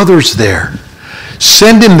 5 brothers there.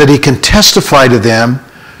 Send him that he can testify to them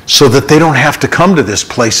so that they don't have to come to this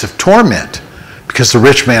place of torment, because the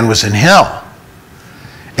rich man was in hell.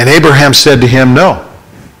 And Abraham said to him, no,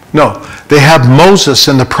 they have Moses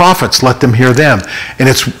and the prophets, let them hear them. And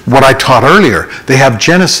it's what I taught earlier. They have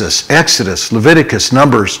Genesis, Exodus, Leviticus,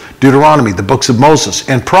 Numbers, Deuteronomy, the books of Moses,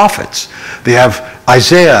 and prophets. They have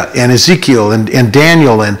Isaiah and Ezekiel and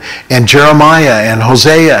Daniel and Jeremiah and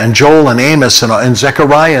Hosea and Joel and Amos and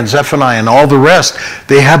Zechariah and Zephaniah and all the rest.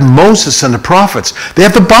 They have Moses and the prophets. They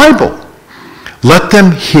have the Bible. Let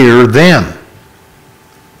them hear them.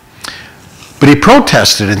 But he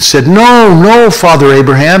protested and said, no, Father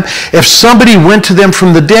Abraham, if somebody went to them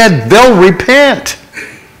from the dead, they'll repent.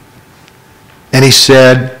 And he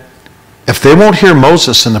said, if they won't hear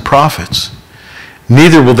Moses and the prophets,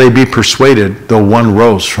 neither will they be persuaded though one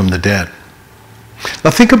rose from the dead.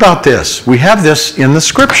 Now think about this. We have this in the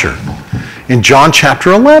scripture in John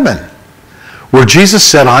chapter 11, where Jesus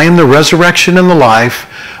said, I am the resurrection and the life.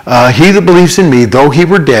 He that believes in me, though he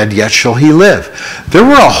were dead, yet shall he live. There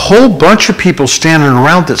were a whole bunch of people standing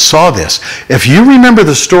around that saw this. If you remember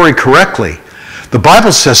the story correctly, the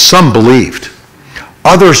Bible says some believed.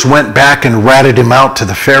 Others went back and ratted him out to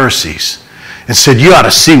the Pharisees and said, you ought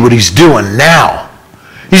to see what he's doing now.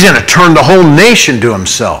 He's going to turn the whole nation to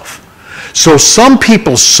himself. So some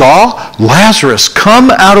people saw Lazarus come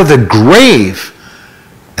out of the grave,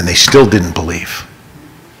 and they still didn't believe.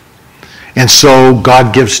 And so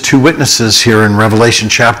God gives 2 witnesses here in Revelation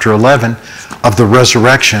chapter 11 of the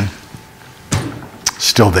resurrection.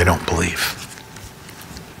 Still they don't believe.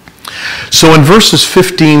 So in verses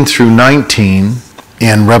 15 through 19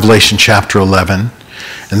 in Revelation chapter 11,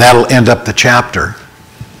 and that'll end up the chapter,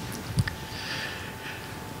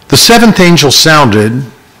 the 7th angel sounded,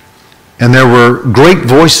 and there were great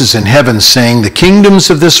voices in heaven saying, the kingdoms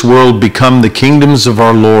of this world become the kingdoms of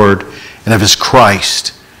our Lord and of his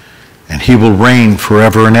Christ, and he will reign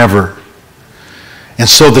forever and ever. And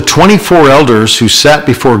so the 24 elders who sat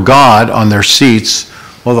before God on their seats,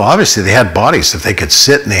 well, obviously they had bodies that they could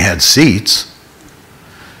sit and they had seats.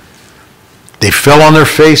 They fell on their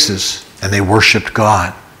faces and they worshiped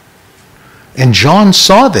God. And John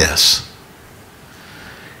saw this.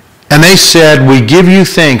 And they said, we give you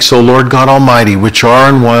thanks, O Lord God Almighty, which are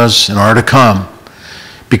and was and are to come,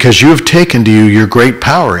 because you have taken to you your great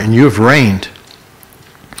power, and you have reigned.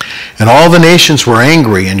 And all the nations were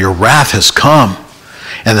angry, and your wrath has come,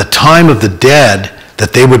 and the time of the dead,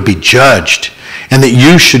 that they would be judged, and that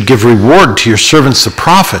you should give reward to your servants the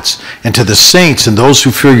prophets, and to the saints and those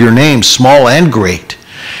who fear your name, small and great,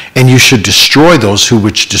 and you should destroy those who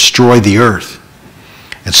which destroy the earth.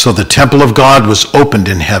 And so the temple of God was opened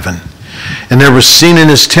in heaven, and there was seen in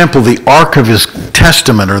his temple the ark of his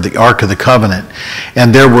testament, or the ark of the covenant.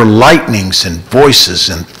 And there were lightnings and voices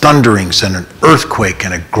and thunderings and an earthquake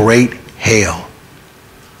and a great hail.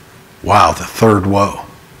 Wow, the third woe.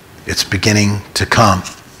 It's beginning to come.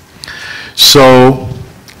 So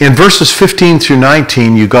in verses 15 through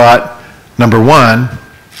 19, you got, number one,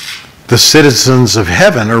 the citizens of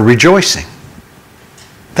heaven are rejoicing.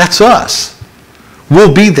 That's us.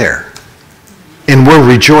 We'll be there, and we're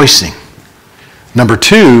rejoicing. Number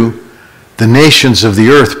two, the nations of the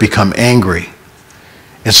earth become angry.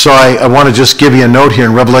 And so I want to just give you a note here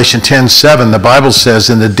in Revelation 10:7. The Bible says,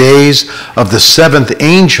 in the days of the seventh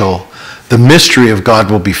angel, the mystery of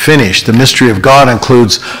God will be finished. The mystery of God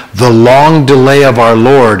includes the long delay of our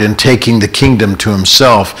Lord in taking the kingdom to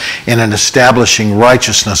himself and in establishing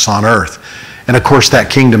righteousness on earth. And of course, that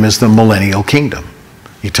kingdom is the millennial kingdom.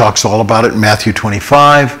 He talks all about it in Matthew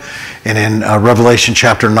 25 and in Revelation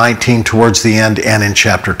chapter 19 towards the end, and in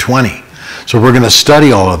chapter 20. So we're going to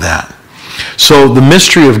study all of that. So the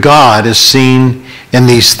mystery of God is seen in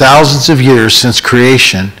these thousands of years since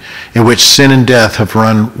creation, in which sin and death have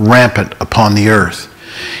run rampant upon the earth.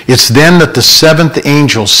 It's then that the seventh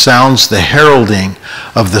angel sounds the heralding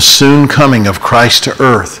of the soon coming of Christ to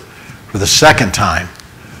earth for the second time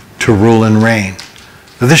to rule and reign.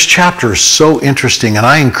 Now, this chapter is so interesting, and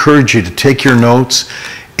I encourage you to take your notes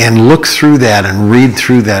and look through that and read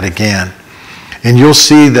through that again. And you'll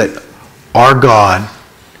see that our God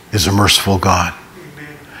is a merciful God.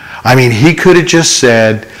 Amen. I mean, he could have just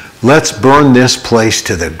said, let's burn this place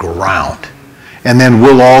to the ground, and then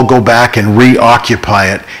we'll all go back and reoccupy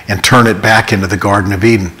it and turn it back into the Garden of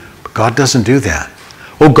Eden. But God doesn't do that.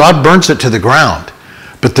 Oh, God burns it to the ground,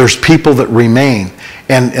 but there's people that remain.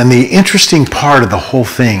 And the interesting part of the whole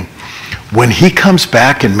thing, when he comes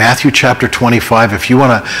back in Matthew chapter 25, if you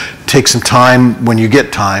want to take some time when you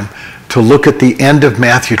get time to look at the end of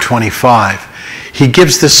Matthew 25, he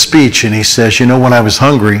gives this speech and he says, you know, when I was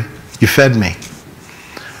hungry, you fed me.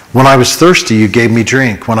 When I was thirsty, you gave me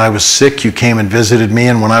drink. When I was sick, you came and visited me.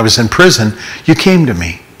 And when I was in prison, you came to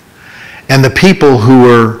me. And the people who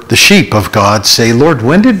were the sheep of God say, Lord,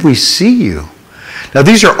 when did we see you? Now,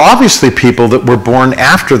 these are obviously people that were born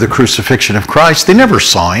after the crucifixion of Christ. They never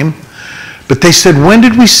saw him. But they said, when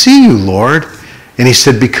did we see you, Lord? And he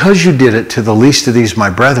said, because you did it to the least of these, my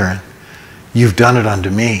brethren, you've done it unto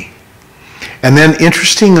me. And then,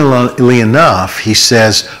 interestingly enough, he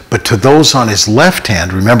says, but to those on his left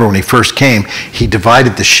hand, remember when he first came, he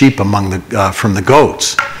divided the sheep from the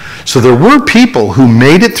goats. So there were people who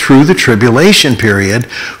made it through the tribulation period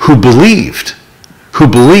who believed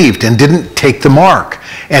and didn't take the mark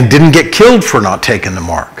and didn't get killed for not taking the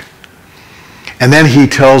mark. And then he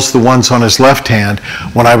tells the ones on his left hand,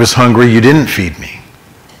 when I was hungry, you didn't feed me.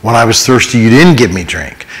 When I was thirsty, you didn't give me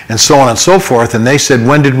drink. And so on and so forth. And they said,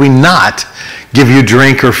 when did we not give you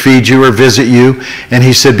drink or feed you or visit you? And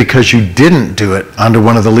he said, because you didn't do it unto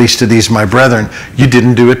one of the least of these, my brethren, you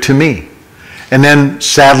didn't do it to me. And then,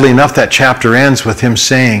 sadly enough, that chapter ends with him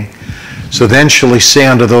saying, so then shall he say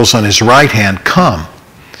unto those on his right hand, come,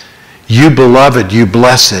 you beloved, you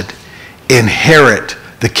blessed, inherit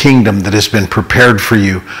the kingdom that has been prepared for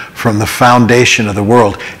you from the foundation of the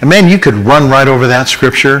world. And man, you could run right over that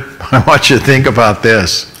scripture. I want you to think about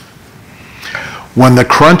this. When the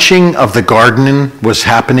crunching of the garden was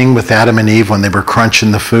happening with Adam and Eve, when they were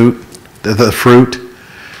crunching the fruit,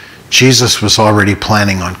 Jesus was already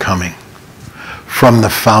planning on coming from the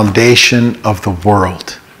foundation of the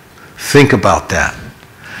world. Think about that.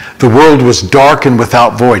 The world was dark and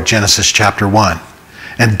without void, Genesis chapter 1.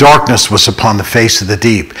 And darkness was upon the face of the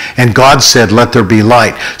deep. And God said, let there be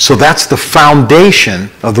light. So that's the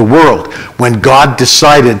foundation of the world. When God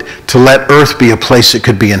decided to let earth be a place that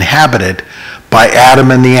could be inhabited by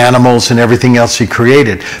Adam and the animals and everything else he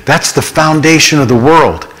created. That's the foundation of the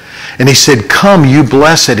world. And he said, come, you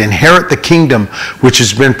blessed, inherit the kingdom which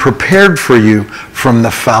has been prepared for you from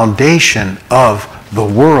the foundation of the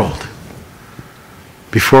world.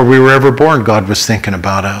 Before we were ever born, God was thinking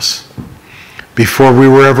about us. Before we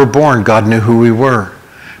were ever born, God knew who we were.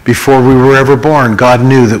 Before we were ever born, God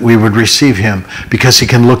knew that we would receive him because he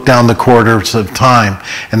can look down the corridors of time.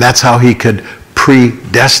 And that's how he could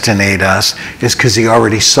predestinate us, is because he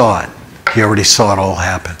already saw it. He already saw it all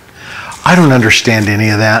happen. I don't understand any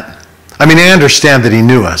of that. I mean, I understand that he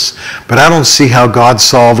knew us, but I don't see how God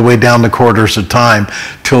saw all the way down the corridors of time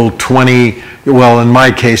till in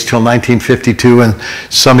my case, till 1952, and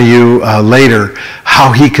some of you later,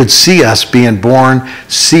 how he could see us being born,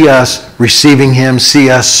 see us receiving him,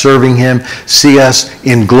 see us serving him, see us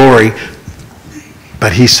in glory.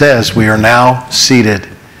 But he says we are now seated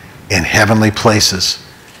in heavenly places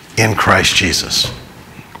in Christ Jesus.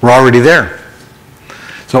 We're already there.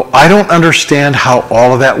 So I don't understand how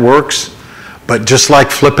all of that works, but just like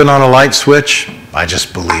flipping on a light switch, I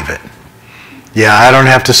just believe it. Yeah, I don't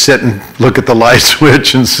have to sit and look at the light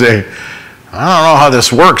switch and say, I don't know how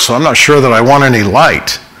this works, so I'm not sure that I want any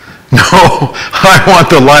light. No, I want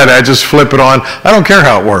the light. I just flip it on. I don't care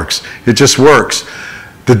how it works. It just works.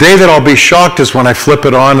 The day that I'll be shocked is when I flip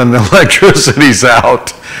it on and the electricity's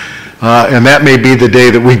out. And that may be the day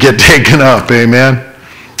that we get taken up. Amen?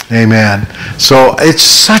 Amen. So it's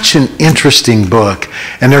such an interesting book.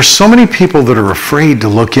 And there's so many people that are afraid to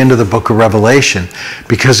look into the book of Revelation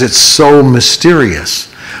because it's so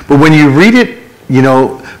mysterious. But when you read it,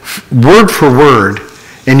 word for word,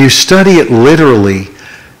 and you study it literally,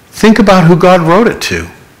 think about who God wrote it to.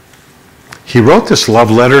 He wrote this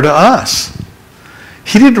love letter to us.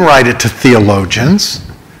 He didn't write it to theologians.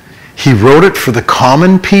 He wrote it for the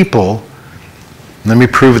common people. Let me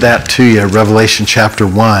prove that to you. Revelation chapter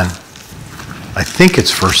 1. I think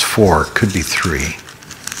it's verse 4. It could be 3.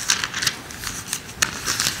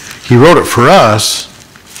 He wrote it for us.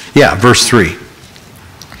 Yeah, verse 3.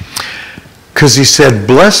 Because he said,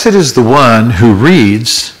 "Blessed is the one who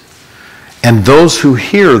reads and those who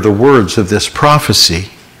hear the words of this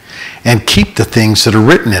prophecy and keep the things that are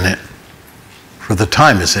written in it, for the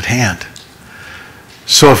time is at hand."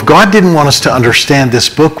 So if God didn't want us to understand this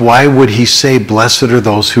book, why would he say, "Blessed are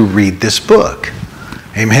those who read this book"?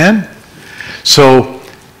 Amen? So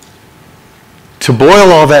to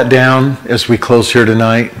boil all that down as we close here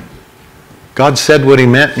tonight, God said what he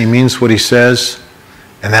meant and he means what he says,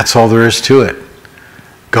 and that's all there is to it.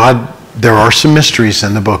 God, there are some mysteries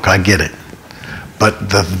in the book, I get it. But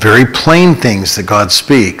the very plain things that God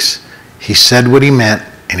speaks, he said what he meant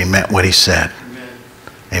and he meant what he said. Amen.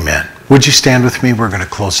 Amen. Would you stand with me? We're going to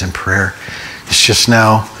close in prayer. It's just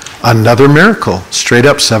now another miracle, straight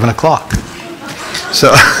up 7 o'clock.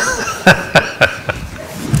 So,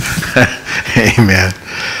 amen.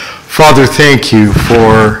 Father, thank you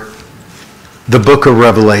for the book of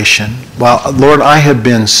Revelation. Well, Lord, I have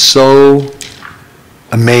been so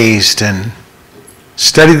amazed and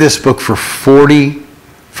studied this book for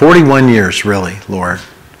 41 years, really, Lord.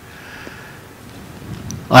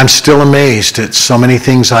 I'm still amazed at so many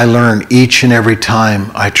things I learn each and every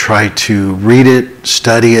time I try to read it,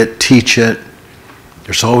 study it, teach it.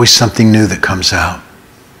 There's always something new that comes out.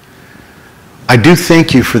 I do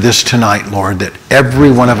thank you for this tonight, Lord, that every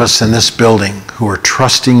one of us in this building who are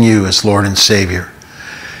trusting you as Lord and Savior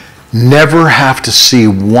never have to see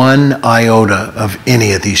one iota of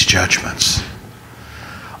any of these judgments.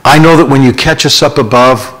 I know that when you catch us up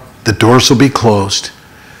above, the doors will be closed,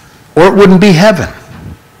 or it wouldn't be heaven.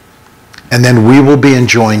 And then we will be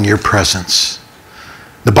enjoying your presence.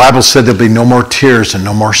 The Bible said there'll be no more tears and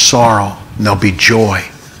no more sorrow, and there'll be joy.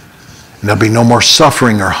 And there'll be no more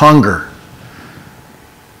suffering or hunger.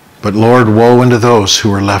 But Lord, woe unto those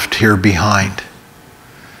who are left here behind.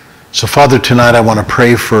 So Father, tonight I want to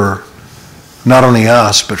pray for not only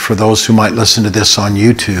us, but for those who might listen to this on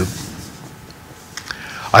YouTube.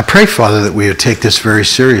 I pray, Father, that we would take this very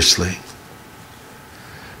seriously.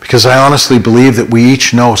 Because I honestly believe that we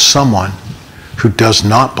each know someone who does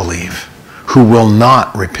not believe, who will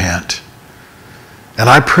not repent. And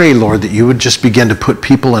I pray, Lord, that you would just begin to put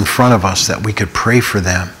people in front of us that we could pray for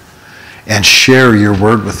them and share your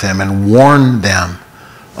word with them and warn them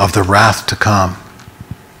of the wrath to come.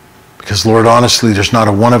 Because, Lord, honestly, there's not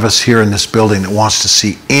a one of us here in this building that wants to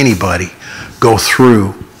see anybody go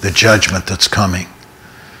through the judgment that's coming.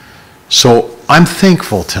 So I'm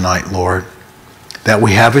thankful tonight, Lord, that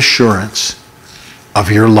we have assurance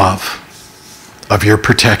of your love, of your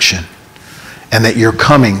protection, and that you're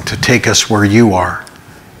coming to take us where you are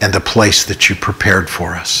and the place that you prepared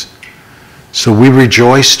for us. So we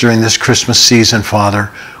rejoice during this Christmas season,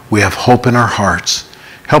 Father. We have hope in our hearts.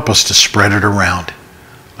 Help us to spread it around.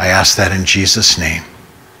 I ask that in Jesus' name.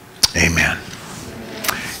 Amen.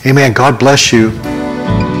 Amen. God bless you.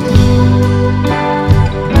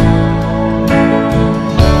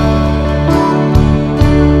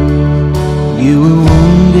 You were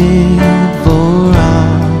wounded for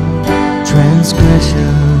our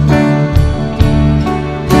transgression.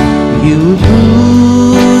 You were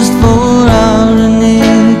bruised for our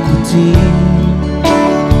iniquity.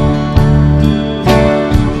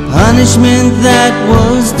 punishment that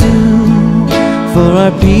was due, for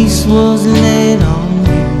our peace was laid on